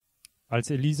Als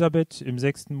Elisabeth im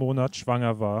 6. Monat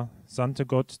schwanger war, sandte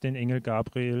Gott den Engel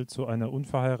Gabriel zu einer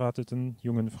unverheirateten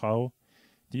jungen Frau,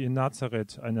 die in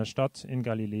Nazareth, einer Stadt in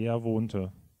Galiläa,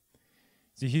 wohnte.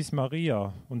 Sie hieß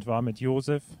Maria und war mit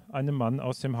Josef, einem Mann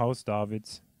aus dem Haus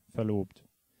Davids, verlobt.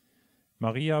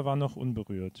 Maria war noch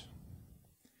unberührt.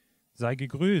 »Sei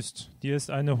gegrüßt, dir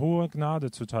ist eine hohe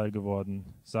Gnade zuteil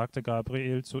geworden«, sagte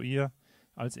Gabriel zu ihr,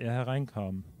 als er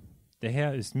hereinkam. »Der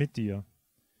Herr ist mit dir.«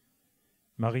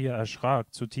 Maria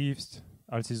erschrak zutiefst,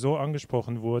 als sie so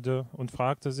angesprochen wurde, und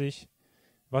fragte sich,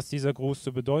 was dieser Gruß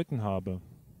zu bedeuten habe.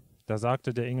 Da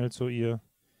sagte der Engel zu ihr: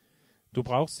 »Du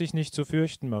brauchst dich nicht zu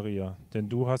fürchten, Maria, denn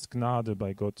du hast Gnade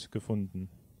bei Gott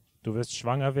gefunden. Du wirst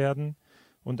schwanger werden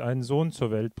und einen Sohn zur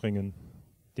Welt bringen.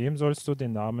 Dem sollst du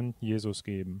den Namen Jesus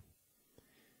geben.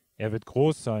 Er wird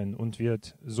groß sein und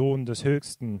wird Sohn des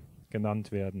Höchsten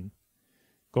genannt werden.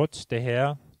 Gott, der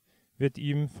Herr, wird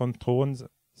ihm vom Thron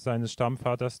seines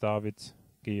Stammvaters David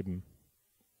geben.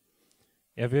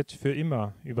 Er wird für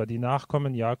immer über die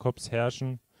Nachkommen Jakobs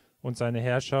herrschen und seine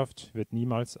Herrschaft wird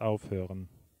niemals aufhören.«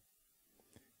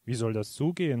 »Wie soll das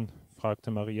zugehen?«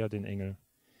 fragte Maria den Engel.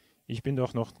 »Ich bin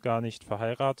doch noch gar nicht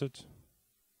verheiratet.«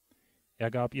 Er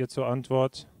gab ihr zur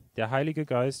Antwort: »Der Heilige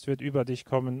Geist wird über dich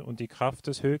kommen und die Kraft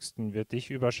des Höchsten wird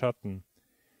dich überschatten.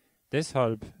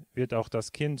 Deshalb wird auch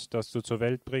das Kind, das du zur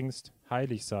Welt bringst,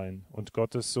 heilig sein und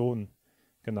Gottes Sohn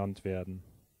genannt werden.«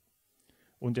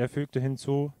 Und er fügte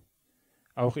hinzu: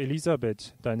 »Auch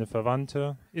Elisabeth, deine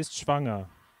Verwandte, ist schwanger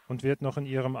und wird noch in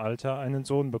ihrem Alter einen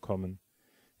Sohn bekommen.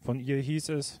 Von ihr hieß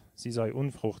es, sie sei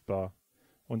unfruchtbar,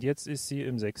 und jetzt ist sie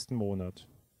im 6. Monat.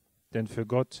 Denn für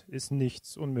Gott ist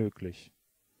nichts unmöglich.«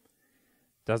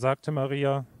 Da sagte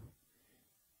Maria: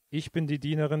 »Ich bin die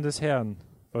Dienerin des Herrn,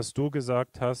 was du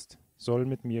gesagt hast, soll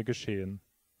mit mir geschehen.«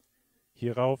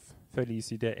 Hierauf verließ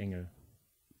sie der Engel.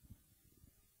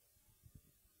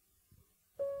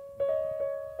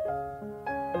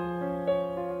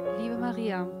 Liebe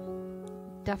Maria,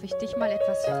 darf ich dich mal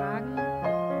etwas fragen?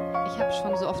 Ich habe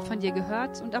schon so oft von dir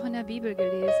gehört und auch in der Bibel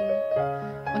gelesen.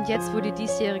 Und jetzt, wo die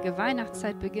diesjährige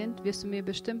Weihnachtszeit beginnt, wirst du mir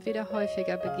bestimmt wieder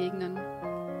häufiger begegnen.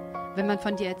 Wenn man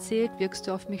von dir erzählt, wirkst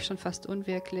du auf mich schon fast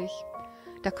unwirklich.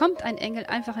 Da kommt ein Engel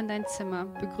einfach in dein Zimmer,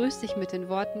 begrüßt dich mit den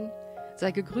Worten: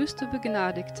 »Sei gegrüßt, du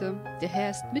Begnadigte, der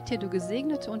Herr ist mit dir, du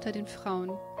Gesegnete unter den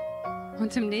Frauen.«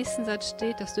 Und im nächsten Satz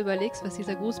steht, dass du überlegst, was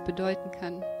dieser Gruß bedeuten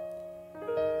kann.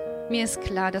 Mir ist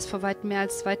klar, dass vor weit mehr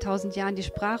als 2000 Jahren die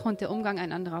Sprache und der Umgang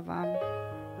ein anderer war.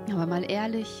 Aber mal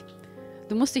ehrlich,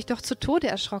 du musst dich doch zu Tode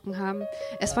erschrocken haben.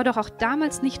 Es war doch auch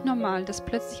damals nicht normal, dass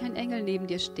plötzlich ein Engel neben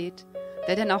dir steht,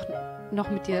 der dann auch noch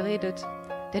mit dir redet,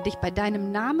 der dich bei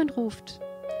deinem Namen ruft,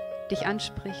 dich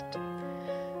anspricht.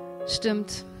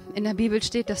 Stimmt, in der Bibel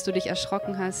steht, dass du dich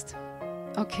erschrocken hast.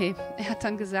 Okay, er hat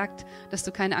dann gesagt, dass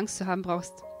du keine Angst zu haben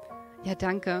brauchst. Ja,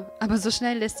 danke, aber so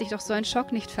schnell lässt sich doch so ein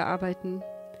Schock nicht verarbeiten.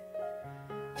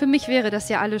 Für mich wäre das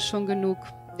ja alles schon genug.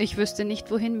 Ich wüsste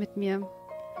nicht, wohin mit mir.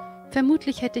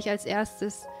 Vermutlich hätte ich als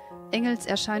erstes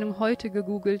Engelserscheinung heute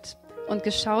gegoogelt und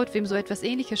geschaut, wem so etwas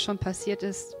Ähnliches schon passiert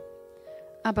ist.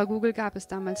 Aber Google gab es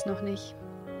damals noch nicht.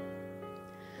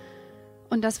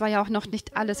 Und das war ja auch noch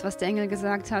nicht alles, was der Engel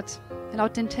gesagt hat.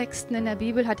 Laut den Texten in der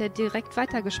Bibel hat er direkt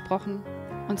weitergesprochen.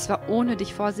 Und zwar ohne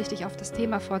dich vorsichtig auf das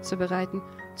Thema vorzubereiten,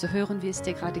 zu hören, wie es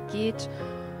dir gerade geht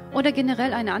oder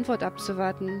generell eine Antwort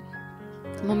abzuwarten.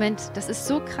 Moment, das ist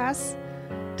so krass.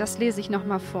 Das lese ich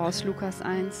nochmal vor aus Lukas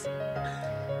 1.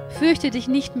 »Fürchte dich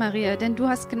nicht, Maria, denn du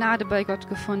hast Gnade bei Gott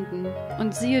gefunden.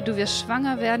 Und siehe, du wirst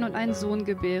schwanger werden und einen Sohn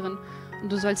gebären.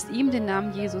 Und du sollst ihm den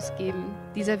Namen Jesus geben.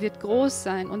 Dieser wird groß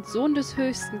sein und Sohn des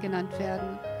Höchsten genannt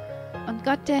werden. Und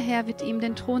Gott, der Herr, wird ihm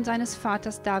den Thron seines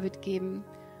Vaters David geben.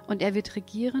 Und er wird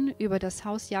regieren über das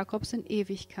Haus Jakobs in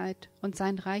Ewigkeit. Und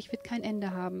sein Reich wird kein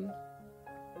Ende haben.«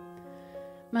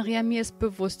 Maria, mir ist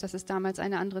bewusst, dass es damals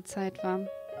eine andere Zeit war.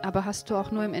 Aber hast du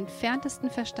auch nur im Entferntesten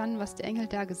verstanden, was der Engel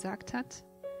da gesagt hat?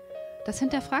 Das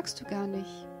hinterfragst du gar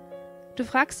nicht. Du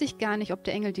fragst dich gar nicht, ob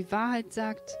der Engel die Wahrheit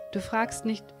sagt. Du fragst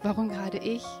nicht, warum gerade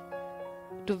ich.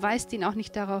 Du weist ihn auch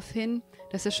nicht darauf hin,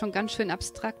 dass es schon ganz schön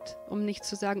abstrakt, um nicht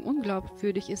zu sagen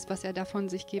unglaubwürdig ist, was er da von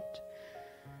sich gibt.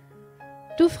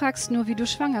 Du fragst nur, wie du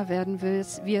schwanger werden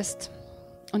wirst.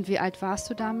 Und wie alt warst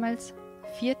du damals?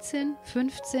 14?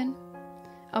 15?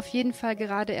 Auf jeden Fall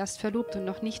gerade erst verlobt und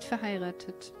noch nicht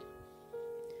verheiratet.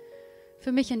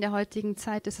 Für mich in der heutigen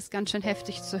Zeit ist es ganz schön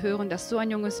heftig zu hören, dass so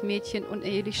ein junges Mädchen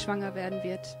unehelich schwanger werden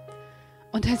wird.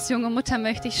 Und als junge Mutter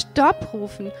möchte ich Stopp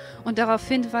rufen und darauf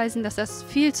hinweisen, dass das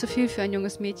viel zu viel für ein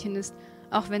junges Mädchen ist,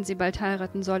 auch wenn sie bald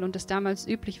heiraten soll und es damals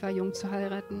üblich war, jung zu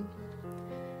heiraten.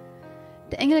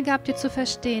 Der Engel gab dir zu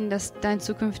verstehen, dass dein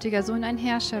zukünftiger Sohn ein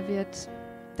Herrscher wird.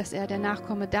 dass er der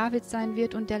Nachkomme Davids sein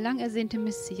wird und der lang ersehnte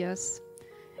Messias.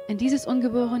 In dieses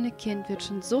ungeborene Kind wird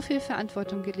schon so viel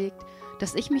Verantwortung gelegt,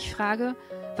 dass ich mich frage,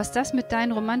 was das mit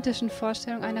deinen romantischen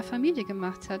Vorstellungen einer Familie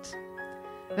gemacht hat.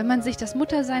 Wenn man sich das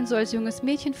Muttersein so als junges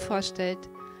Mädchen vorstellt,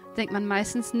 denkt man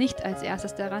meistens nicht als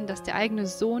erstes daran, dass der eigene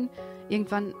Sohn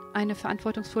irgendwann eine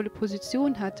verantwortungsvolle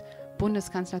Position hat,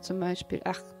 Bundeskanzler zum Beispiel,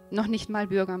 noch nicht mal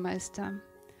Bürgermeister.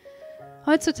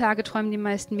 Heutzutage träumen die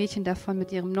meisten Mädchen davon,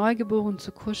 mit ihrem Neugeborenen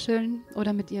zu kuscheln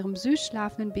oder mit ihrem süß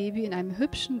schlafenden Baby in einem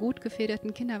hübschen, gut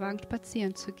gefederten Kinderwagen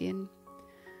spazieren zu gehen.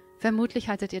 Vermutlich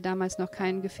hattet ihr damals noch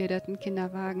keinen gefederten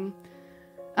Kinderwagen,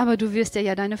 aber du wirst dir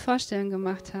ja deine Vorstellung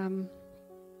gemacht haben.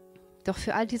 Doch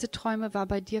für all diese Träume war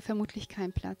bei dir vermutlich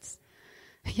kein Platz.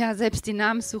 Ja, selbst die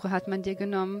Namenssuche hat man dir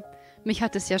genommen. Mich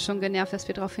hat es ja schon genervt, dass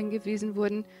wir darauf hingewiesen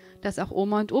wurden, dass auch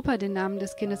Oma und Opa den Namen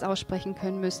des Kindes aussprechen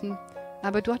können müssen.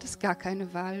 Aber du hattest gar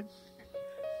keine Wahl.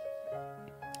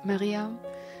 Maria,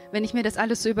 wenn ich mir das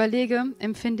alles so überlege,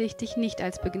 empfinde ich dich nicht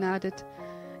als begnadet.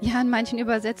 Ja, in manchen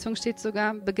Übersetzungen steht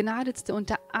sogar Begnadetste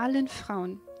unter allen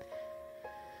Frauen.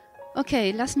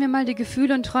 Okay, lassen wir mal die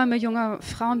Gefühle und Träume junger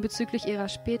Frauen bezüglich ihrer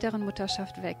späteren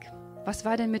Mutterschaft weg. Was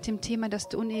war denn mit dem Thema, dass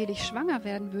du unehelich schwanger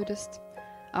werden würdest?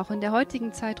 Auch in der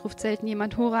heutigen Zeit ruft selten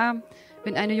jemand Hurra,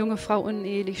 wenn eine junge Frau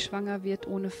unehelich schwanger wird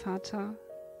ohne Vater.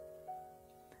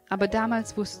 Aber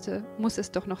damals muss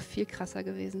es doch noch viel krasser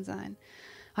gewesen sein.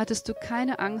 Hattest du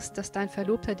keine Angst, dass dein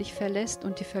Verlobter dich verlässt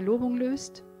und die Verlobung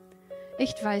löst?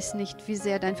 Ich weiß nicht, wie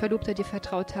sehr dein Verlobter dir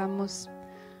vertraut haben muss.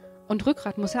 Und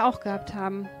Rückgrat muss er auch gehabt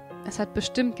haben. Es hat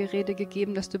bestimmt Gerede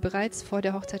gegeben, dass du bereits vor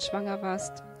der Hochzeit schwanger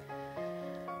warst.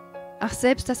 Ach,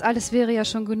 selbst das alles wäre ja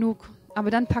schon genug.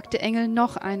 Aber dann packt der Engel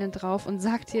noch einen drauf und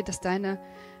sagt dir, dass deine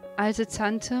alte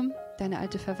Tante, deine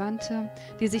alte Verwandte,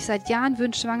 die sich seit Jahren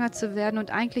wünscht, schwanger zu werden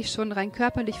und eigentlich schon rein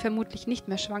körperlich vermutlich nicht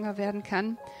mehr schwanger werden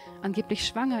kann, angeblich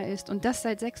schwanger ist und das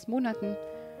seit 6 Monaten.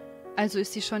 Also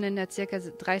ist sie schon in der ca.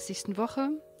 30. Woche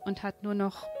und hat nur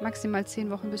noch maximal 10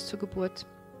 Wochen bis zur Geburt.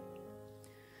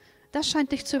 Das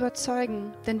scheint dich zu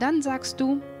überzeugen, denn dann sagst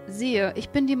du, siehe, ich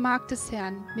bin die Magd des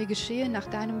Herrn, mir geschehe nach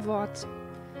deinem Wort.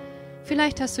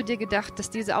 Vielleicht hast du dir gedacht, dass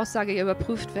diese Aussage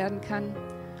überprüft werden kann.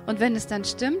 Und wenn es dann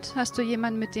stimmt, hast du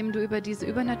jemanden, mit dem du über diese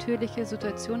übernatürliche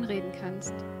Situation reden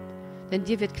kannst. Denn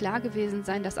dir wird klar gewesen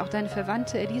sein, dass auch deine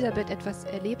Verwandte Elisabeth etwas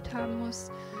erlebt haben muss,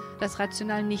 das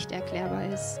rational nicht erklärbar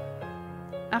ist.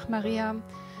 Ach Maria,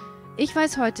 ich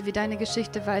weiß heute, wie deine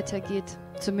Geschichte weitergeht.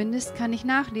 Zumindest kann ich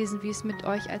nachlesen, wie es mit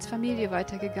euch als Familie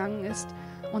weitergegangen ist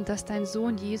und dass dein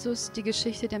Sohn Jesus die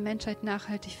Geschichte der Menschheit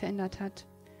nachhaltig verändert hat.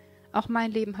 Auch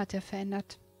mein Leben hat er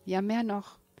verändert. Ja, mehr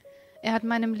noch. Er hat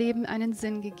meinem Leben einen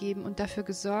Sinn gegeben und dafür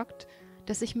gesorgt,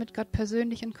 dass ich mit Gott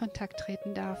persönlich in Kontakt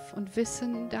treten darf und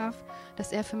wissen darf,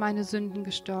 dass er für meine Sünden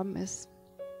gestorben ist.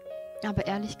 Aber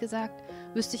ehrlich gesagt,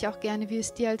 wüsste ich auch gerne, wie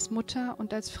es dir als Mutter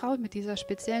und als Frau mit dieser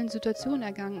speziellen Situation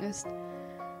ergangen ist.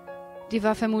 Dir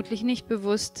war vermutlich nicht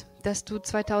bewusst, dass du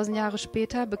 2000 Jahre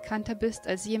später bekannter bist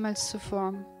als jemals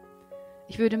zuvor.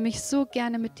 Ich würde mich so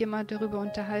gerne mit dir mal darüber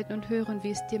unterhalten und hören,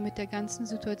 wie es dir mit der ganzen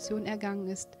Situation ergangen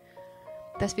ist.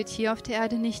 Das wird hier auf der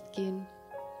Erde nicht gehen.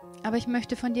 Aber ich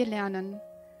möchte von dir lernen.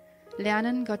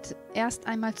 Lernen, Gott erst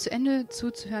einmal zu Ende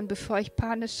zuzuhören, bevor ich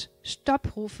panisch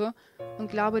Stopp rufe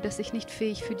und glaube, dass ich nicht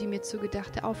fähig für die mir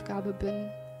zugedachte Aufgabe bin.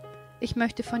 Ich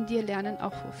möchte von dir lernen,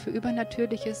 auch für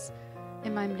Übernatürliches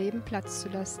in meinem Leben Platz zu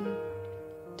lassen.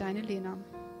 Deine Lena.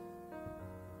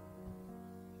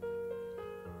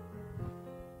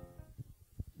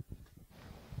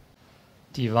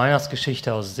 Die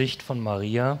Weihnachtsgeschichte aus Sicht von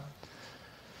Maria.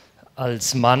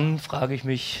 Als Mann frage ich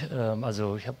mich, ich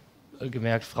habe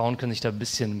gemerkt, Frauen können sich da ein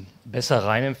bisschen besser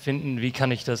reinempfinden. Wie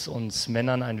kann ich das uns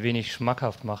Männern ein wenig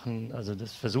schmackhaft machen? Also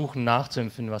das Versuchen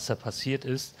nachzuempfinden, was da passiert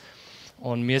ist.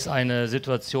 Und mir ist eine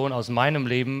Situation aus meinem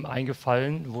Leben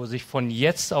eingefallen, wo sich von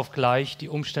jetzt auf gleich die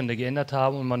Umstände geändert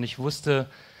haben und man nicht wusste,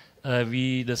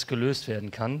 wie das gelöst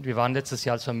werden kann. Wir waren letztes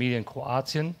Jahr als Familie in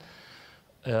Kroatien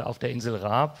auf der Insel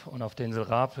Rab. Und auf der Insel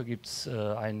Rab gibt es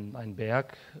einen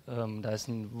Berg, da ist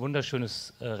ein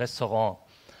wunderschönes Restaurant.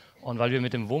 Und weil wir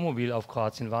mit dem Wohnmobil auf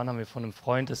Kroatien waren, haben wir von einem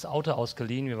Freund das Auto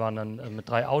ausgeliehen. Wir waren dann mit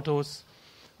 3 Autos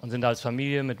und sind da als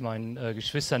Familie mit meinen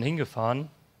Geschwistern hingefahren.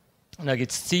 Und da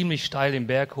geht es ziemlich steil den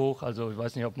Berg hoch. Also ich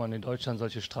weiß nicht, ob man in Deutschland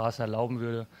solche Straßen erlauben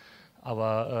würde.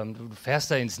 Aber du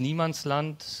fährst da ins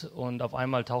Niemandsland und auf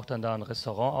einmal taucht dann da ein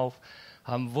Restaurant auf.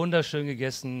 Haben wunderschön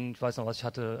gegessen. Ich weiß noch, was ich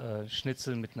hatte,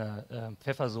 Schnitzel mit einer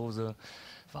Pfeffersoße.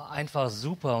 War einfach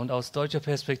super und aus deutscher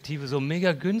Perspektive so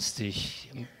mega günstig.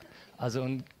 Also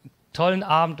einen tollen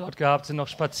Abend dort gehabt, sind noch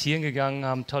spazieren gegangen,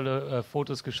 haben tolle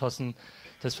Fotos geschossen.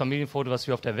 Das Familienfoto, was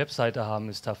wir auf der Webseite haben,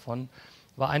 ist davon.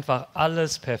 war einfach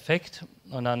alles perfekt.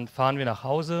 Und dann fahren wir nach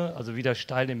Hause, also wieder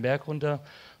steil den Berg runter.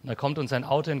 Und da kommt uns ein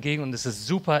Auto entgegen und es ist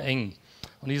super eng.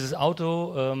 Und dieses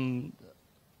Auto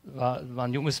war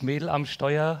ein junges Mädel am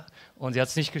Steuer und sie hat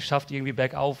es nicht geschafft, irgendwie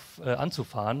bergauf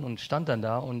anzufahren und stand dann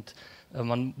da. Und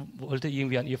man wollte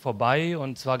irgendwie an ihr vorbei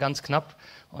und es war ganz knapp.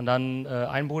 Und dann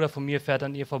ein Bruder von mir fährt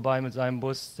an ihr vorbei mit seinem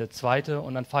Bus, der zweite.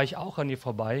 Und dann fahre ich auch an ihr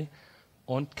vorbei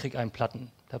und kriege einen Platten.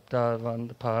 Da waren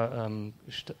ein paar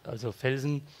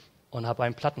Felsen und habe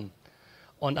einen Platten.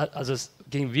 Und also es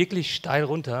ging wirklich steil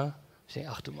runter. Ich denke,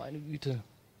 ach du meine Güte.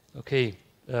 Okay,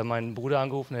 meinen Bruder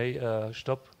angerufen, hey,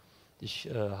 stopp, ich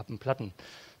habe einen Platten.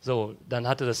 So, dann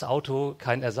hatte das Auto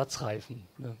keinen Ersatzreifen.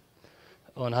 Ne?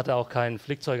 Und hatte auch kein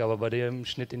Flickzeug, aber bei dem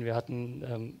Schnitt, den wir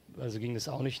hatten, also ging das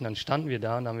auch nicht. Und dann standen wir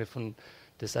da und haben wir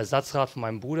das Ersatzrad von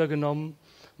meinem Bruder genommen.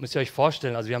 Müsst ihr euch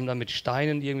vorstellen, also wir haben da mit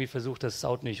Steinen irgendwie versucht, dass das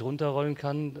Auto nicht runterrollen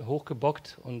kann,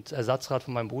 hochgebockt und Ersatzrad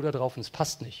von meinem Bruder drauf und es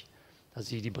passt nicht.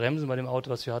 Also die Bremsen bei dem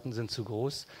Auto, was wir hatten, sind zu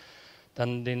groß.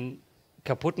 Dann den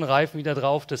kaputten Reifen wieder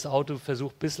drauf, das Auto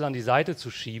versucht ein bisschen an die Seite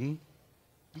zu schieben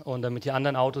und damit die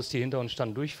anderen Autos, die hinter uns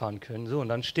standen, durchfahren können. So, und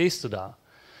dann stehst du da.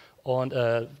 Und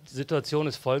die Situation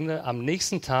ist folgende, am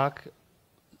nächsten Tag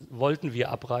wollten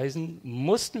wir abreisen,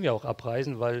 mussten wir auch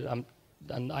abreisen, weil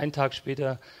dann einen Tag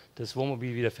später das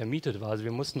Wohnmobil wieder vermietet war. Also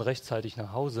wir mussten rechtzeitig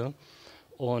nach Hause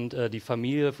und die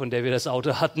Familie, von der wir das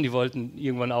Auto hatten, die wollten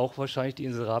irgendwann auch wahrscheinlich die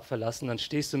Insel Raab verlassen. Dann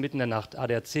stehst du mitten in der Nacht,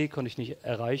 ADAC konnte ich nicht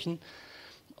erreichen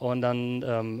und dann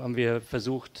haben wir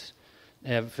versucht,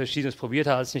 Verschiedenes probiert,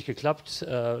 hat alles nicht geklappt.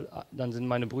 Dann sind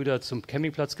meine Brüder zum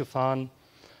Campingplatz gefahren.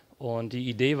 Und die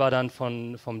Idee war dann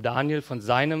vom Daniel, von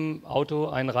seinem Auto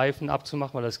einen Reifen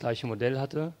abzumachen, weil er das gleiche Modell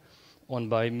hatte. Und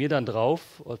bei mir dann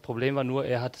drauf. Das Problem war nur,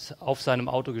 er hat auf seinem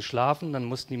Auto geschlafen. Dann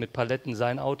mussten die mit Paletten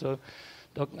sein Auto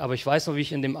docken. Aber ich weiß noch, wie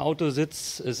ich in dem Auto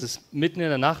sitze. Es ist mitten in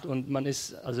der Nacht und man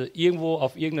ist also irgendwo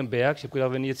auf irgendeinem Berg. Ich habe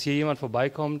gedacht, wenn jetzt hier jemand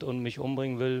vorbeikommt und mich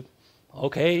umbringen will,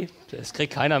 okay, das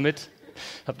kriegt keiner mit.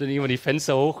 Habe dann irgendwann die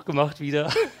Fenster hochgemacht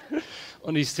wieder.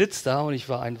 Und ich sitze da und ich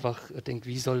war einfach, denke,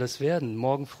 wie soll das werden?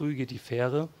 Morgen früh geht die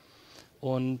Fähre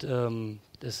und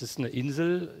das ist eine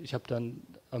Insel. Ich habe dann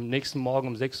am nächsten Morgen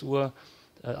um 6 Uhr,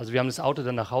 also wir haben das Auto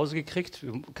dann nach Hause gekriegt.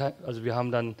 Also wir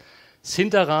haben dann das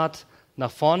Hinterrad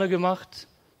nach vorne gemacht,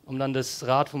 um dann das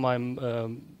Rad von meinem,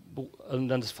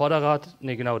 dann das Vorderrad,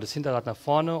 das Hinterrad nach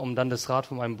vorne, um dann das Rad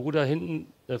von meinem Bruder hinten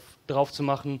drauf zu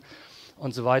machen.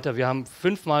 Und so weiter. Wir haben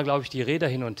 5-mal, glaube ich, die Räder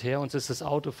hin und her. Uns ist das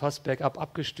Auto fast bergab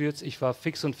abgestürzt. Ich war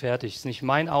fix und fertig. Es ist nicht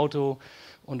mein Auto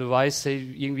und du weißt,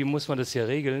 hey, irgendwie muss man das ja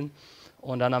regeln.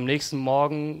 Und dann am nächsten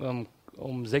Morgen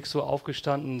um 6 Uhr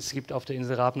aufgestanden. Es gibt auf der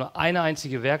Insel Raab nur eine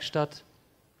einzige Werkstatt.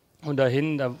 Und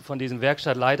von diesem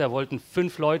Werkstattleiter wollten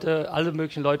 5 Leute, alle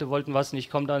möglichen Leute wollten was. Und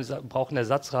ich komme da und brauche ein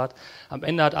Ersatzrad. Am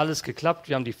Ende hat alles geklappt.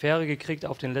 Wir haben die Fähre gekriegt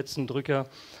auf den letzten Drücker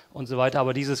und so weiter.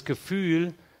 Aber dieses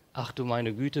Gefühl, ach du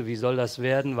meine Güte, wie soll das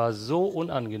werden, war so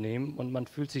unangenehm und man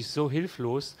fühlt sich so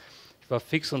hilflos. Ich war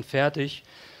fix und fertig.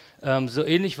 So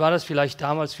ähnlich war das vielleicht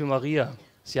damals für Maria.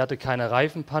 Sie hatte keine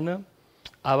Reifenpanne,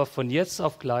 aber von jetzt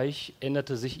auf gleich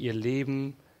änderte sich ihr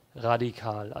Leben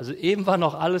radikal. Also eben war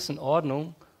noch alles in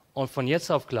Ordnung und von jetzt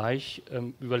auf gleich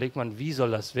überlegt man, wie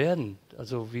soll das werden?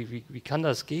 Also wie kann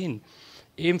das gehen?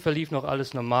 Eben verlief noch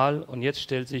alles normal und jetzt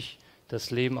stellt sich das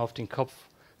Leben auf den Kopf.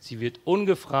 Sie wird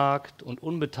ungefragt und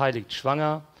unbeteiligt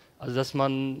schwanger, also dass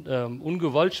man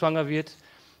ungewollt schwanger wird,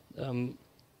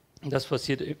 das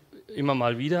passiert immer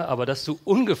mal wieder, aber dass du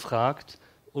ungefragt,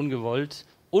 ungewollt,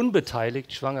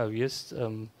 unbeteiligt schwanger wirst,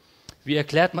 wie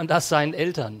erklärt man das seinen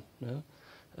Eltern,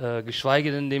 ne?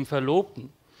 Geschweige denn dem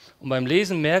Verlobten? Und beim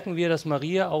Lesen merken wir, dass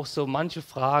Maria auch so manche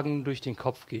Fragen durch den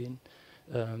Kopf gehen.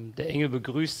 Der Engel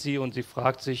begrüßt sie und sie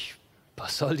fragt sich,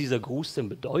 was soll dieser Gruß denn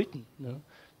bedeuten, ne?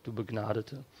 Du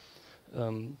Begnadete.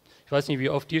 Ich weiß nicht,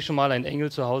 wie oft dir schon mal ein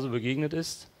Engel zu Hause begegnet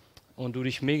ist und du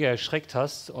dich mega erschreckt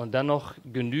hast und dann noch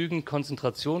genügend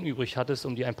Konzentration übrig hattest,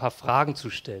 um dir ein paar Fragen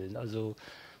zu stellen. Also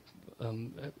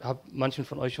habe manchen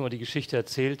von euch schon mal die Geschichte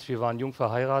erzählt, wir waren jung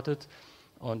verheiratet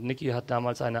und Niki hat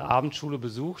damals eine Abendschule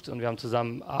besucht und wir haben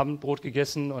zusammen Abendbrot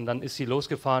gegessen und dann ist sie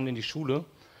losgefahren in die Schule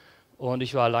und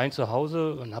ich war allein zu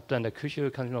Hause und habe da in der Küche,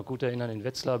 kann ich mich noch gut erinnern, in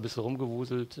Wetzlar ein bisschen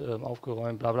rumgewuselt,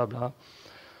 aufgeräumt, bla bla bla.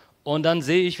 Und dann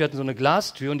sehe ich, wir hatten so eine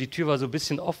Glastür und die Tür war so ein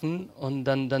bisschen offen und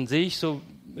dann sehe ich so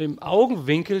im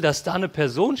Augenwinkel, dass da eine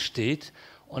Person steht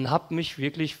und habe mich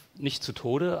wirklich nicht zu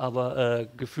Tode, aber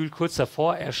gefühlt kurz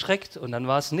davor erschreckt und dann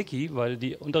war es Niki, weil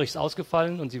die Unterricht ist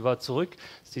ausgefallen und sie war zurück.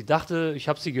 Sie dachte, ich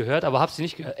habe sie gehört, aber habe sie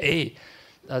nicht gehört. Ey,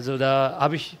 also da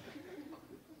habe ich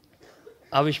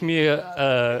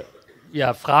mir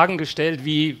Fragen gestellt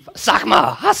wie, sag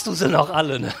mal, hast du sie noch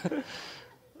alle? Ne?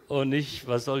 Und nicht,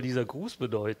 was soll dieser Gruß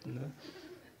bedeuten? Ne?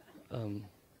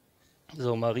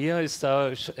 Maria ist da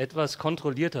etwas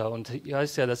kontrollierter und hier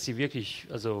heißt ja, dass sie wirklich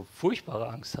furchtbare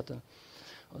Angst hatte.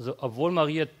 Also, obwohl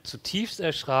Maria zutiefst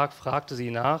erschrak, fragte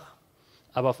sie nach,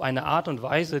 aber auf eine Art und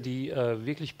Weise, die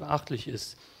wirklich beachtlich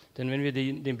ist. Denn wenn wir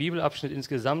den Bibelabschnitt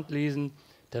insgesamt lesen,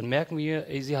 dann merken wir,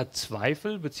 sie hat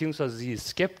Zweifel, beziehungsweise sie ist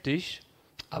skeptisch,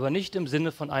 aber nicht im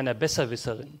Sinne von einer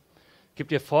Besserwisserin. Es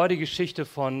gibt ja vorher die Geschichte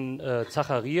von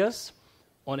Zacharias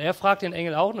und er fragt den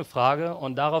Engel auch eine Frage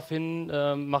und daraufhin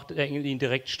macht der Engel ihn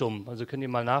direkt stumm. Also könnt ihr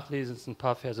mal nachlesen, das sind ein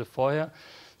paar Verse vorher.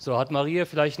 So, hat Maria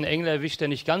vielleicht einen Engel erwischt, der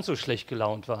nicht ganz so schlecht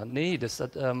gelaunt war? Nee, das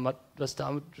hat was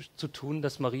damit zu tun,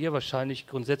 dass Maria wahrscheinlich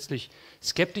grundsätzlich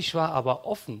skeptisch war, aber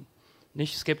offen.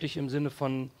 Nicht skeptisch im Sinne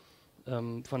von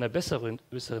der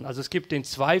Besserwisserin. Also es gibt den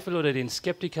Zweifel oder den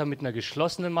Skeptiker mit einer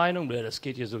geschlossenen Meinung, das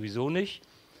geht hier sowieso nicht.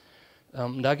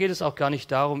 Da geht es auch gar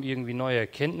nicht darum, irgendwie neue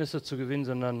Erkenntnisse zu gewinnen,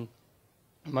 sondern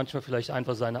manchmal vielleicht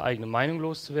einfach seine eigene Meinung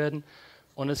loszuwerden.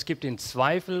 Und es gibt den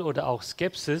Zweifel oder auch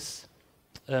Skepsis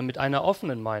mit einer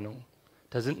offenen Meinung.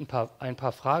 Da sind ein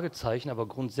paar Fragezeichen, aber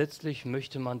grundsätzlich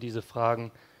möchte man diese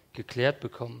Fragen geklärt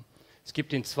bekommen. Es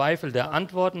gibt den Zweifel, der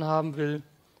Antworten haben will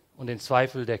und den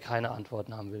Zweifel, der keine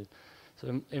Antworten haben will. So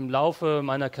im Laufe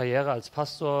meiner Karriere als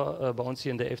Pastor bei uns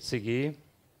hier in der FCG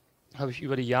habe ich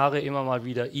über die Jahre immer mal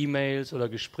wieder E-Mails oder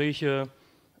Gespräche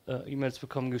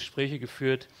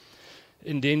geführt,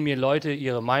 in denen mir Leute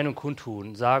ihre Meinung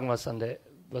kundtun, sagen, was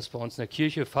bei uns in der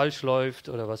Kirche falsch läuft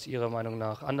oder was ihrer Meinung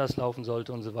nach anders laufen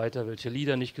sollte und so weiter, welche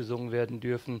Lieder nicht gesungen werden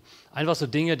dürfen. Einfach so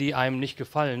Dinge, die einem nicht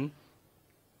gefallen.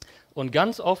 Und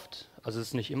ganz oft, also es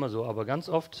ist nicht immer so, aber ganz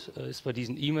oft ist bei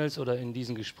diesen E-Mails oder in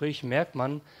diesen Gesprächen merkt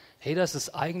man, hey, das ist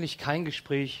eigentlich kein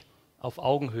Gespräch auf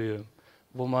Augenhöhe,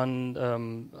 wo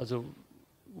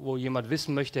wo jemand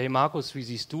wissen möchte, hey Markus, wie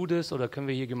siehst du das oder können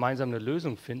wir hier gemeinsam eine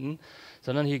Lösung finden,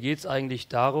 sondern hier geht es eigentlich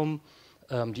darum,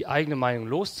 die eigene Meinung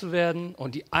loszuwerden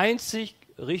und die einzig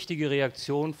richtige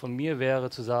Reaktion von mir wäre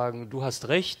zu sagen, du hast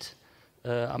recht,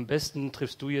 am besten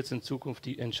triffst du jetzt in Zukunft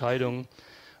die Entscheidung.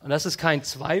 Und das ist kein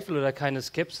Zweifel oder keine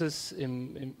Skepsis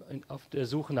auf der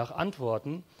Suche nach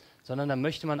Antworten, sondern da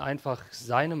möchte man einfach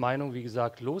seine Meinung, wie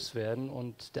gesagt, loswerden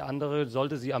und der andere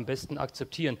sollte sie am besten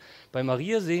akzeptieren. Bei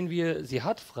Maria sehen wir, sie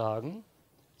hat Fragen,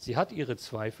 sie hat ihre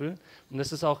Zweifel und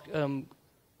das ist auch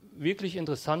wirklich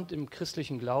interessant im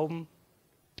christlichen Glauben.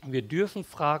 Wir dürfen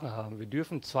Fragen haben, wir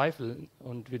dürfen Zweifel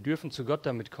und wir dürfen zu Gott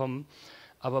damit kommen,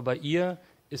 aber bei ihr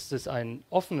ist es ein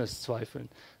offenes Zweifeln.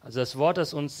 Also das Wort,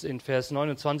 das uns in Vers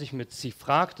 29 mit sie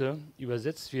fragte,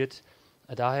 übersetzt wird,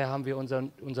 daher haben wir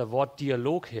unser Wort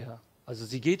Dialog her. Also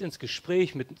sie geht ins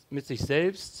Gespräch mit sich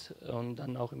selbst und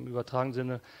dann auch im übertragenen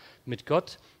Sinne mit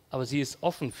Gott, aber sie ist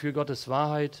offen für Gottes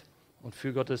Wahrheit und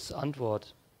für Gottes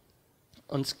Antwort.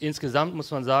 Und insgesamt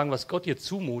muss man sagen, was Gott ihr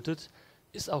zumutet,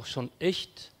 ist auch schon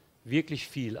echt wirklich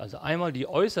viel. Also einmal die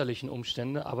äußerlichen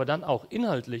Umstände, aber dann auch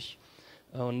inhaltlich.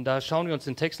 Und da schauen wir uns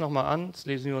den Text nochmal an, das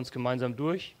lesen wir uns gemeinsam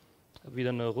durch. Ich habe wieder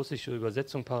eine russische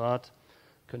Übersetzung parat,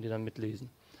 könnt ihr dann mitlesen.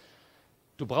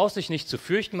 Du brauchst dich nicht zu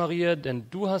fürchten, Maria, denn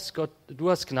du hast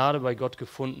Gnade bei Gott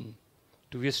gefunden.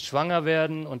 Du wirst schwanger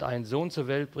werden und einen Sohn zur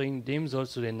Welt bringen, dem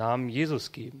sollst du den Namen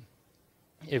Jesus geben.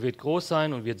 Er wird groß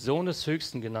sein und wird Sohn des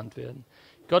Höchsten genannt werden.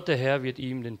 Gott, der Herr, wird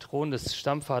ihm den Thron des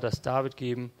Stammvaters David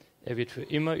geben. Er wird für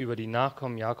immer über die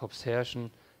Nachkommen Jakobs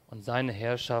herrschen und seine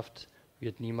Herrschaft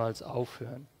wird niemals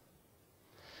aufhören.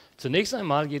 Zunächst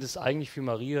einmal geht es eigentlich für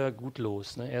Maria gut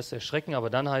los. Erst erschrecken, aber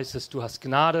dann heißt es, du hast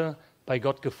Gnade bei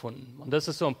Gott gefunden. Und das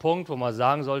ist so ein Punkt, wo man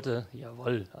sagen sollte,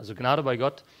 jawohl, also Gnade bei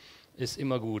Gott ist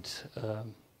immer gut.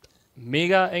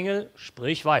 Mega Engel,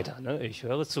 sprich weiter, ich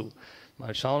höre zu.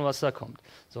 Mal schauen, was da kommt.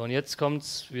 So, und jetzt wird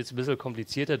es ein bisschen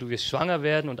komplizierter. Du wirst schwanger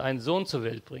werden und einen Sohn zur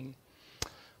Welt bringen.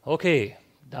 Okay,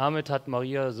 damit hat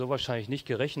Maria so wahrscheinlich nicht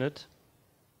gerechnet.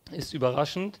 Ist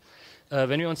überraschend.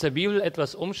 Wenn wir uns der Bibel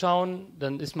etwas umschauen,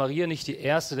 dann ist Maria nicht die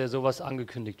Erste, der sowas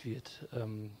angekündigt wird.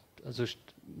 Also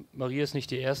Maria ist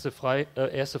nicht die erste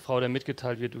Frau, der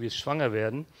mitgeteilt wird, du wirst schwanger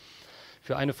werden.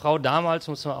 Für eine Frau damals,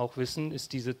 muss man auch wissen,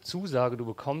 ist diese Zusage, du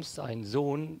bekommst einen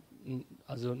Sohn,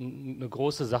 also eine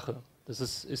große Sache. Das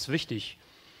ist wichtig.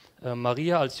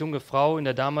 Maria als junge Frau in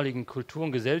der damaligen Kultur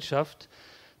und Gesellschaft,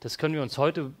 das können wir uns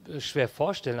heute schwer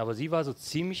vorstellen, aber sie war so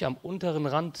ziemlich am unteren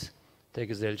Rand der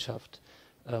Gesellschaft.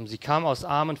 Sie kam aus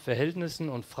armen Verhältnissen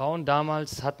und Frauen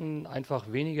damals hatten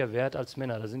einfach weniger Wert als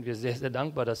Männer. Da sind wir sehr, sehr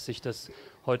dankbar, dass sich das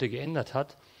heute geändert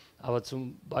hat. Aber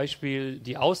zum Beispiel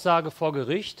die Aussage vor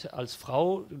Gericht, als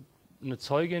Frau eine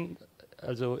Zeugin,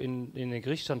 also in den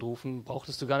Gerichtsstand rufen,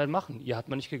 brauchtest du gar nicht machen. Ihr hat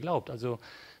man nicht geglaubt. Also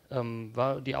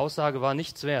die Aussage war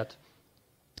nichts wert.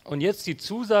 Und jetzt die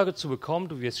Zusage zu bekommen,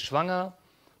 du wirst schwanger,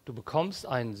 du bekommst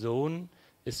einen Sohn,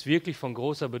 ist wirklich von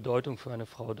großer Bedeutung für eine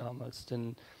Frau damals.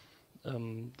 Denn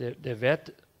der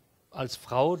Wert als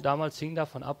Frau damals hing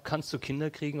davon ab, kannst du Kinder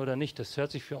kriegen oder nicht. Das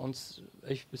hört sich für uns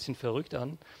echt ein bisschen verrückt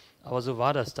an, aber so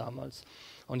war das damals.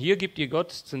 Und hier gibt ihr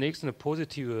Gott zunächst eine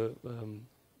positive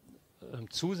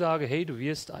Zusage, hey, du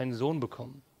wirst einen Sohn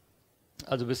bekommen.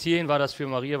 Also bis hierhin war das für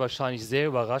Maria wahrscheinlich sehr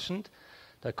überraschend.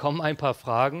 Da kommen ein paar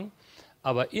Fragen,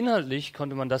 aber inhaltlich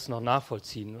konnte man das noch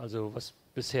nachvollziehen, also was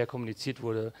bisher kommuniziert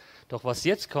wurde. Doch was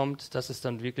jetzt kommt, das ist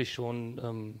dann wirklich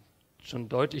schon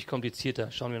deutlich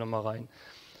komplizierter. Schauen wir nochmal rein.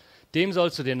 Dem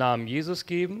sollst du den Namen Jesus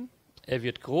geben. Er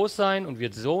wird groß sein und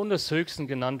wird Sohn des Höchsten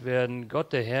genannt werden.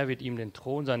 Gott, der Herr, wird ihm den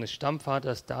Thron seines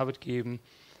Stammvaters David geben.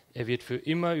 Er wird für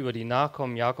immer über die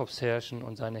Nachkommen Jakobs herrschen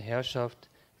und seine Herrschaft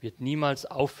wird niemals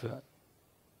aufhören.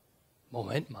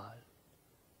 Moment mal.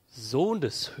 Sohn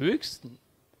des Höchsten?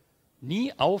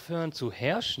 Nie aufhören zu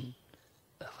herrschen?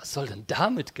 Was soll denn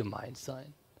damit gemeint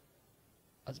sein?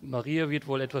 Also Maria wird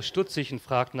wohl etwas stutzig und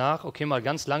fragt nach, okay, mal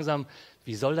ganz langsam,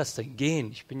 wie soll das denn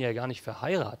gehen? Ich bin ja gar nicht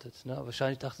verheiratet. Ne?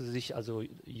 Wahrscheinlich dachte sie sich, also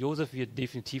Josef wird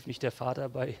definitiv nicht der Vater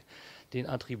bei den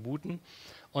Attributen.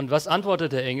 Und was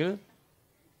antwortet der Engel?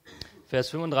 Vers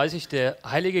 35, der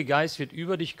Heilige Geist wird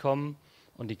über dich kommen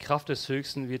und die Kraft des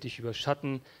Höchsten wird dich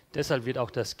überschatten. Deshalb wird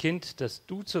auch das Kind, das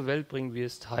du zur Welt bringen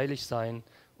wirst, heilig sein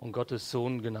und Gottes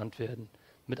Sohn genannt werden.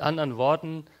 Mit anderen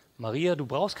Worten, Maria, du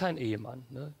brauchst keinen Ehemann.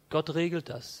 Ne? Gott regelt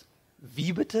das.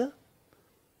 Wie bitte?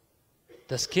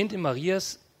 Das Kind in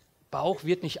Marias Bauch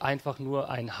wird nicht einfach nur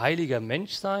ein heiliger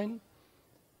Mensch sein,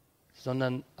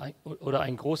 oder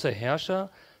ein großer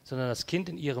Herrscher, sondern das Kind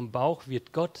in ihrem Bauch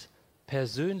wird Gott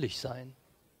persönlich sein.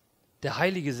 Der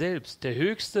Heilige selbst, der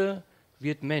Höchste,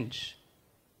 wird Mensch.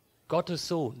 Gottes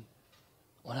Sohn.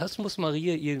 Und das muss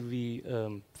Maria irgendwie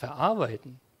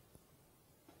verarbeiten.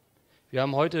 Wir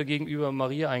haben heute gegenüber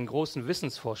Maria einen großen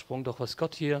Wissensvorsprung, doch was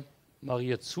Gott hier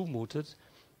Maria zumutet,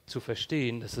 zu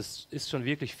verstehen, das ist schon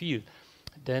wirklich viel.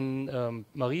 Denn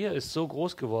Maria ist so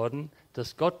groß geworden,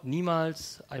 dass Gott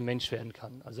niemals ein Mensch werden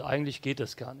kann. Also eigentlich geht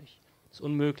das gar nicht. Das ist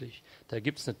unmöglich. Da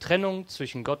gibt es eine Trennung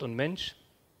zwischen Gott und Mensch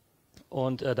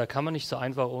und die kann man nicht so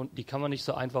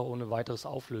einfach ohne weiteres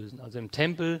auflösen. Also im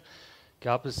Tempel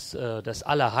gab es das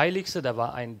Allerheiligste, da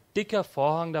war ein dicker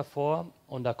Vorhang davor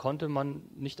und da konnte man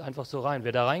nicht einfach so rein.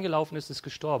 Wer da reingelaufen ist, ist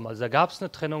gestorben. Also da gab es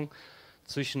eine Trennung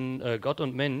zwischen Gott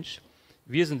und Mensch.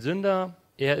 Wir sind Sünder,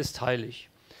 er ist heilig.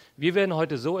 Wir werden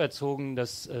heute so erzogen,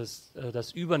 dass es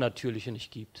das Übernatürliche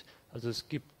nicht gibt. Also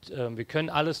wir können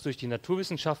alles durch die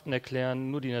Naturwissenschaften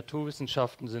erklären, nur die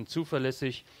Naturwissenschaften sind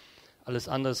zuverlässig, alles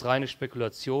andere ist reine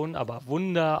Spekulation, aber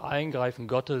Wunder, Eingreifen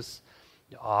Gottes,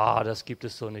 ja, das gibt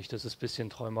es so nicht, das ist ein bisschen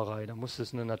Träumerei, da muss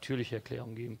es eine natürliche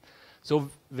Erklärung geben. So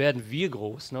werden wir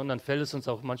groß, ne? Und dann fällt es uns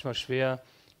auch manchmal schwer,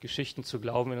 Geschichten zu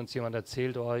glauben, wenn uns jemand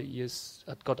erzählt, oh, hier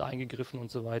hat Gott eingegriffen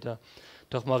und so weiter.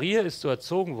 Doch Maria ist so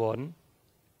erzogen worden,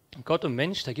 Gott und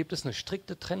Mensch, da gibt es eine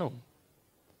strikte Trennung.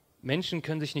 Menschen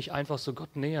können sich nicht einfach so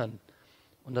Gott nähern.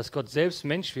 Und dass Gott selbst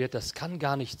Mensch wird, das kann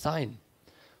gar nicht sein.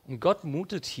 Und Gott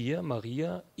mutet hier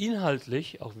Maria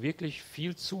inhaltlich auch wirklich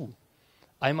viel zu.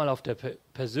 Einmal auf der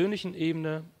persönlichen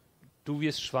Ebene, du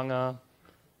wirst schwanger,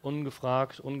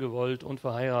 ungefragt, ungewollt,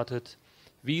 unverheiratet.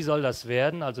 Wie soll das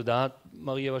werden? Also da hat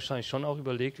Maria wahrscheinlich schon auch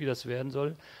überlegt, wie das werden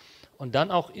soll. Und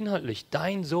dann auch inhaltlich,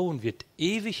 dein Sohn wird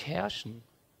ewig herrschen.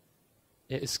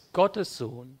 Er ist Gottes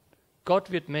Sohn.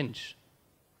 Gott wird Mensch.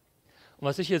 Und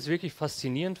was ich jetzt wirklich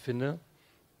faszinierend finde,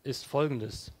 ist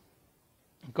Folgendes.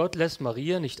 Gott lässt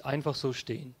Maria nicht einfach so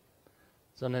stehen,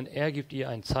 sondern er gibt ihr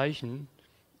ein Zeichen,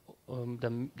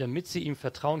 damit sie ihm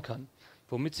vertrauen kann,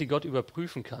 womit sie Gott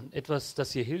überprüfen kann. Etwas,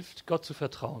 das ihr hilft, Gott zu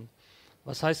vertrauen.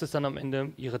 Was heißt es dann am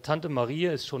Ende? Ihre Tante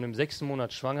Maria ist schon im 6.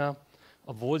 Monat schwanger,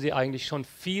 obwohl sie eigentlich schon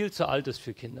viel zu alt ist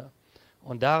für Kinder.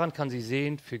 Und daran kann sie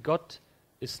sehen, für Gott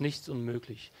ist nichts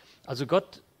unmöglich. Also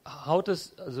Gott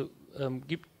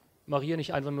gibt Maria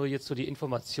nicht einfach nur jetzt so die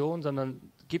Information,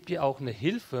 sondern gibt ihr auch eine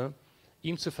Hilfe,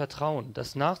 ihm zu vertrauen,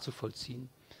 das nachzuvollziehen.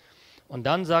 Und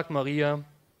dann sagt Maria,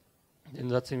 den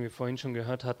Satz, den wir vorhin schon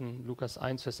gehört hatten, Lukas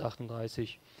 1, Vers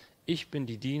 38, ich bin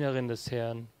die Dienerin des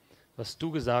Herrn, was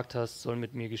du gesagt hast, soll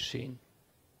mit mir geschehen.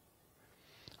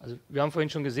 Also wir haben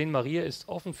vorhin schon gesehen, Maria ist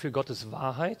offen für Gottes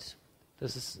Wahrheit.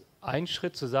 Das ist ein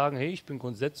Schritt zu sagen, hey, ich bin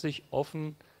grundsätzlich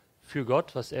offen für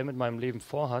Gott, was er mit meinem Leben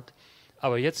vorhat.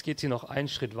 Aber jetzt geht sie noch einen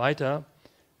Schritt weiter.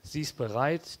 Sie ist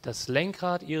bereit, das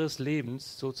Lenkrad ihres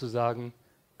Lebens sozusagen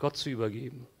Gott zu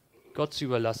übergeben, Gott zu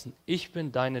überlassen. Ich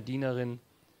bin deine Dienerin,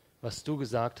 was du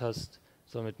gesagt hast,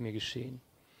 soll mit mir geschehen.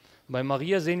 Und bei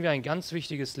Maria sehen wir ein ganz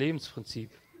wichtiges Lebensprinzip,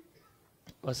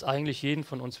 was eigentlich jeden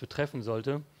von uns betreffen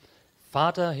sollte.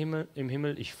 Vater im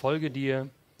Himmel, ich folge dir,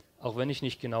 auch wenn ich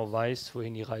nicht genau weiß,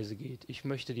 wohin die Reise geht. Ich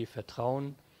möchte dir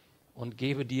vertrauen und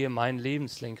gebe dir mein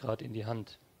Lebenslenkrad in die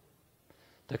Hand.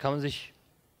 Da kann man sich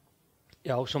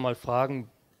ja auch schon mal fragen,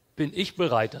 bin ich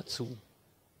bereit dazu?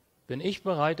 Bin ich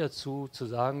bereit dazu, zu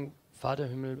sagen, Vater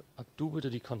im Himmel, hab du bitte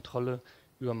die Kontrolle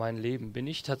über mein Leben? Bin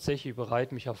ich tatsächlich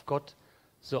bereit, mich auf Gott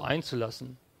so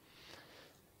einzulassen?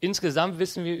 Insgesamt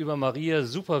wissen wir über Maria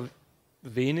super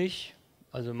wenig.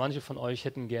 Also manche von euch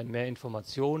hätten gern mehr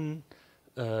Informationen.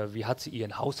 Wie hat sie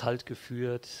ihren Haushalt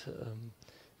geführt?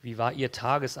 Wie war ihr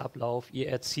Tagesablauf, ihr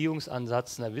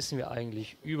Erziehungsansatz? Da wissen wir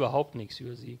eigentlich überhaupt nichts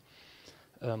über sie.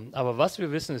 Aber was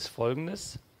wir wissen, ist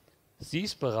Folgendes. Sie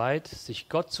ist bereit, sich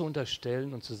Gott zu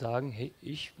unterstellen und zu sagen, hey,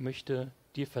 ich möchte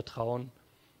dir vertrauen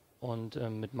und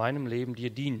mit meinem Leben dir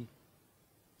dienen.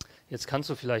 Jetzt kannst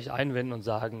du vielleicht einwenden und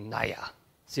sagen, naja,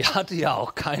 sie hatte ja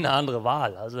auch keine andere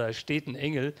Wahl. Also da steht ein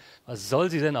Engel, was soll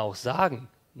sie denn auch sagen?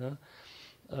 Ne?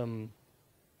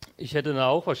 Ich hätte da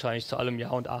auch wahrscheinlich zu allem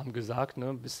Ja und Amen gesagt,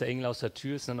 ne? Bis der Engel aus der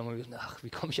Tür ist, dann nochmal gesagt, ach, wie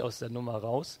komme ich aus der Nummer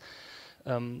raus?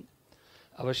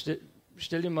 Aber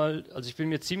stell dir mal, also ich bin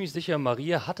mir ziemlich sicher,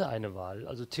 Maria hatte eine Wahl.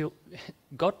 Also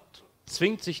Gott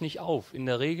zwingt sich nicht auf. In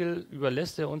der Regel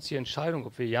überlässt er uns die Entscheidung,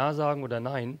 ob wir Ja sagen oder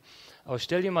Nein. Aber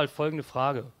stell dir mal folgende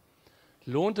Frage.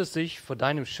 Lohnt es sich, vor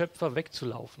deinem Schöpfer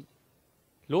wegzulaufen?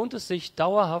 Lohnt es sich,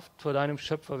 dauerhaft vor deinem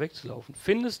Schöpfer wegzulaufen?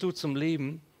 Findest du zum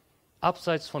Leben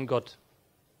abseits von Gott?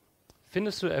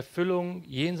 Findest du Erfüllung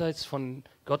jenseits von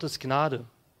Gottes Gnade?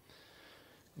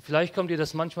 Vielleicht kommt dir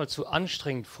das manchmal zu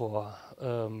anstrengend vor,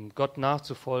 Gott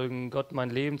nachzufolgen, Gott mein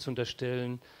Leben zu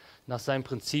unterstellen, nach seinen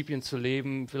Prinzipien zu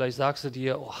leben. Vielleicht sagst du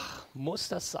dir, oh, muss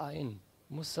das sein?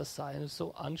 Muss das sein? Das ist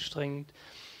so anstrengend.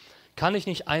 Kann ich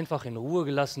nicht einfach in Ruhe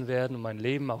gelassen werden und mein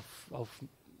Leben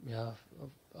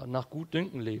nach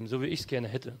Gutdünken leben, so wie ich es gerne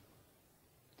hätte?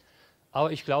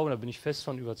 Aber ich glaube, da bin ich fest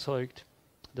von überzeugt,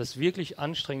 das wirklich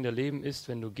anstrengende Leben ist,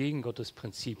 wenn du gegen Gottes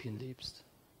Prinzipien lebst.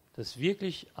 Das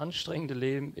wirklich anstrengende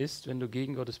Leben ist, wenn du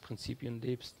gegen Gottes Prinzipien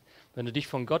lebst. Wenn du dich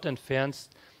von Gott entfernst,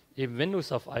 eben wenn du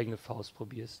es auf eigene Faust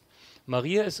probierst.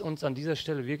 Maria ist uns an dieser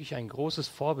Stelle wirklich ein großes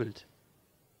Vorbild.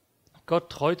 Gott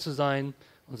treu zu sein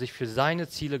und sich für seine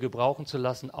Ziele gebrauchen zu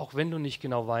lassen, auch wenn du nicht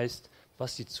genau weißt,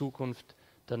 was die Zukunft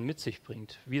dann mit sich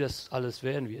bringt, wie das alles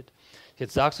werden wird.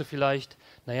 Jetzt sagst du vielleicht,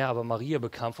 naja, aber Maria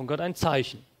bekam von Gott ein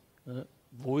Zeichen.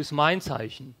 Wo ist mein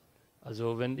Zeichen?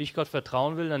 Also wenn ich Gott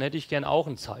vertrauen will, dann hätte ich gern auch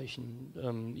ein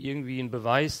Zeichen, irgendwie einen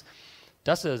Beweis,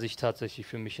 dass er sich tatsächlich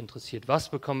für mich interessiert. Was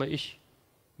bekomme ich?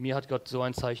 Mir hat Gott so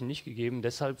ein Zeichen nicht gegeben,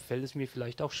 deshalb fällt es mir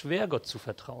vielleicht auch schwer, Gott zu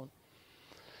vertrauen.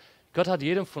 Gott hat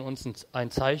jedem von uns ein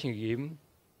Zeichen gegeben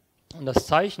und das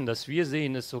Zeichen, das wir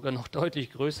sehen, ist sogar noch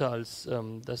deutlich größer als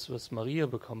das, was Maria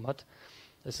bekommen hat.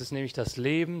 Es ist nämlich das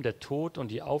Leben, der Tod und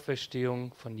die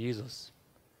Auferstehung von Jesus.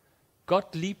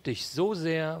 Gott liebt dich so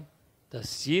sehr,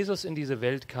 dass Jesus in diese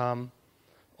Welt kam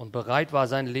und bereit war,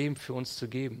 sein Leben für uns zu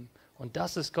geben. Und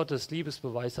das ist Gottes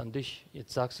Liebesbeweis an dich.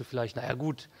 Jetzt sagst du vielleicht, naja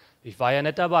gut, ich war ja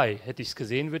nicht dabei. Hätte ich es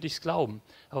gesehen, würde ich es glauben.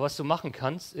 Aber was du machen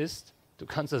kannst, ist, du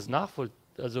kannst es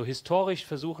historisch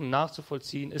versuchen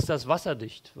nachzuvollziehen. Ist das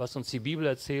wasserdicht, was uns die Bibel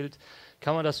erzählt?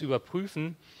 Kann man das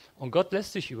überprüfen? Und Gott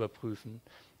lässt sich überprüfen.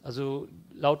 Also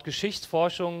laut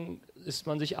Geschichtsforschung ist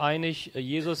man sich einig,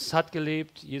 Jesus hat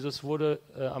gelebt, Jesus wurde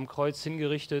am Kreuz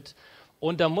hingerichtet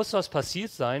und da muss was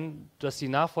passiert sein, das die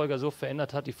Nachfolger so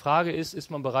verändert hat. Die Frage ist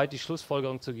man bereit, die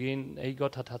Schlussfolgerung zu gehen, hey,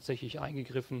 Gott hat tatsächlich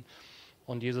eingegriffen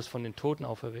und Jesus von den Toten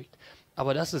auferweckt.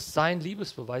 Aber das ist sein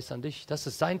Liebesbeweis an dich, das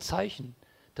ist sein Zeichen,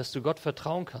 dass du Gott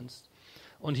vertrauen kannst.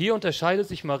 Und hier unterscheidet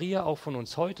sich Maria auch von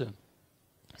uns heute.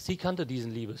 Sie kannte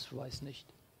diesen Liebesbeweis nicht.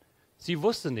 Sie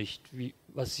wusste nicht,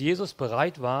 was Jesus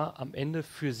bereit war, am Ende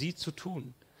für sie zu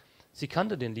tun. Sie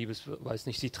kannte den Liebesbeweis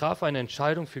nicht. Sie traf eine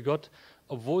Entscheidung für Gott,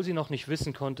 obwohl sie noch nicht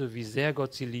wissen konnte, wie sehr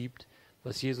Gott sie liebt,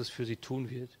 was Jesus für sie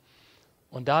tun wird.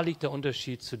 Und da liegt der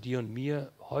Unterschied zu dir und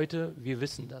mir. Heute, wir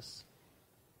wissen das.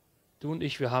 Du und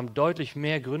ich, wir haben deutlich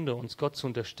mehr Gründe, uns Gott zu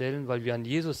unterstellen, weil wir an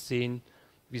Jesus sehen,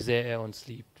 wie sehr er uns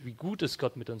liebt, wie gut es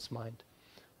Gott mit uns meint.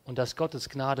 Und dass Gottes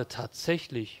Gnade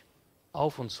tatsächlich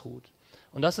auf uns ruht.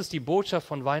 Und das ist die Botschaft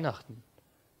von Weihnachten.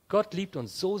 Gott liebt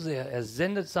uns so sehr, er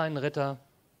sendet seinen Retter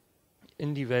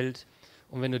in die Welt.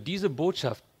 Und wenn du diese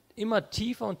Botschaft immer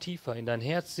tiefer und tiefer in dein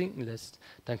Herz sinken lässt,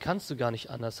 dann kannst du gar nicht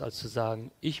anders, als zu sagen,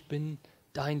 ich bin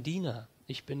dein Diener,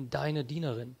 ich bin deine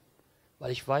Dienerin,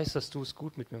 weil ich weiß, dass du es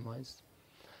gut mit mir meinst.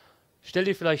 Stell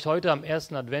dir vielleicht heute am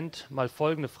ersten Advent mal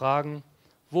folgende Fragen.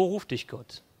 Wo ruft dich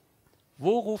Gott?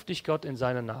 Wo ruft dich Gott in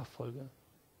seine Nachfolge?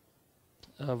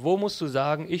 Wo musst du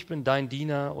sagen, ich bin dein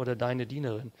Diener oder deine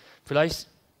Dienerin? Vielleicht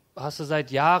hast du seit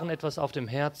Jahren etwas auf dem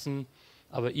Herzen,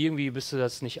 aber irgendwie bist du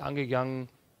das nicht angegangen.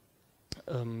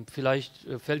 Vielleicht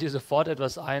fällt dir sofort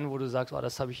etwas ein, wo du sagst,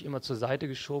 das habe ich immer zur Seite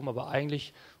geschoben, aber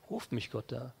eigentlich ruft mich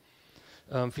Gott da.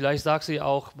 Vielleicht sagst du ja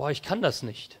auch, ich kann das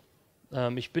nicht.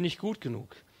 Ich bin nicht gut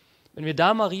genug. Wenn wir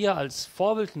da Maria als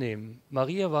Vorbild nehmen,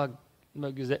 Maria war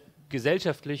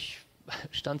gesellschaftlich,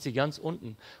 stand sie ganz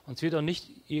unten. Und es wird auch nicht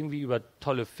irgendwie über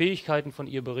tolle Fähigkeiten von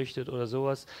ihr berichtet oder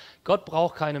sowas. Gott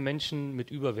braucht keine Menschen mit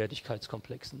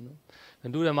Überwertigkeitskomplexen. Ne?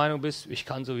 Wenn du der Meinung bist, ich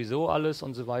kann sowieso alles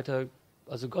und so weiter,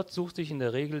 also Gott sucht sich in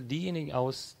der Regel diejenigen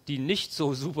aus, die nicht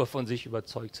so super von sich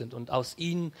überzeugt sind. Und aus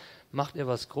ihnen macht er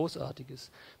was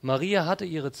Großartiges. Maria hatte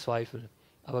ihre Zweifel,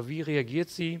 aber wie reagiert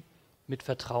sie? Mit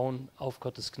Vertrauen auf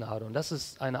Gottes Gnade. Und das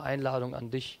ist eine Einladung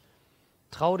an dich.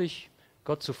 Trau dich,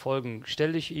 Gott zu folgen.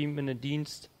 Stell dich ihm in den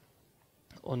Dienst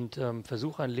und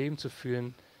versuche ein Leben zu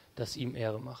führen, das ihm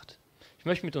Ehre macht. Ich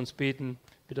möchte mit uns beten,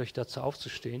 bitte euch dazu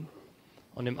aufzustehen.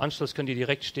 Und im Anschluss könnt ihr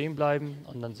direkt stehen bleiben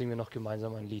und dann singen wir noch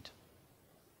gemeinsam ein Lied.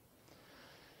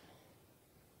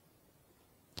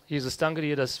 Jesus, danke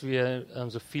dir, dass wir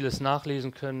so vieles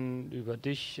nachlesen können über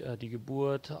dich, die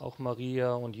Geburt, auch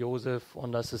Maria und Josef,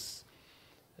 und dass es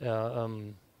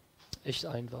echt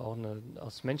einfach auch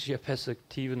aus menschlicher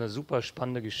Perspektive eine super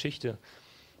spannende Geschichte,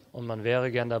 und man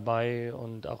wäre gern dabei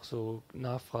und auch so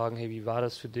nachfragen, hey, wie war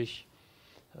das für dich?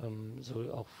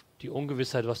 So auch die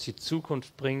Ungewissheit, was die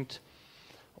Zukunft bringt,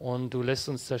 und du lässt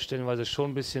uns da stellenweise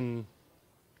schon ein bisschen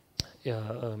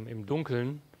im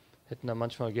Dunkeln. Hätten da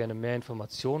manchmal gerne mehr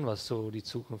Informationen, was so die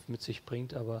Zukunft mit sich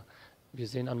bringt, aber wir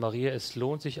sehen an Maria, es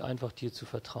lohnt sich einfach, dir zu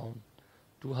vertrauen.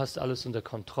 Du hast alles unter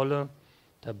Kontrolle,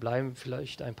 da bleiben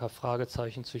vielleicht ein paar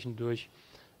Fragezeichen zwischendurch,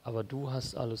 aber du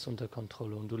hast alles unter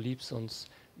Kontrolle und du liebst uns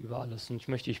über alles. Und ich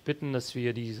möchte dich bitten, dass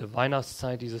wir diese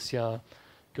Weihnachtszeit dieses Jahr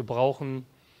gebrauchen,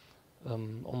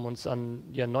 um uns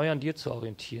neu an dir zu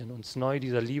orientieren, uns neu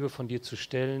dieser Liebe von dir zu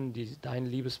stellen, deinen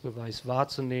Liebesbeweis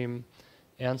wahrzunehmen,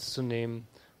 ernst zu nehmen,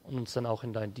 und uns dann auch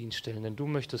in deinen Dienst stellen. Denn du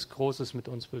möchtest Großes mit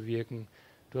uns bewirken.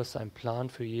 Du hast einen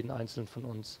Plan für jeden Einzelnen von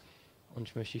uns. Und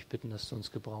ich möchte dich bitten, dass du uns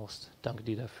gebrauchst. Danke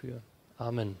dir dafür.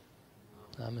 Amen.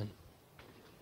 Amen.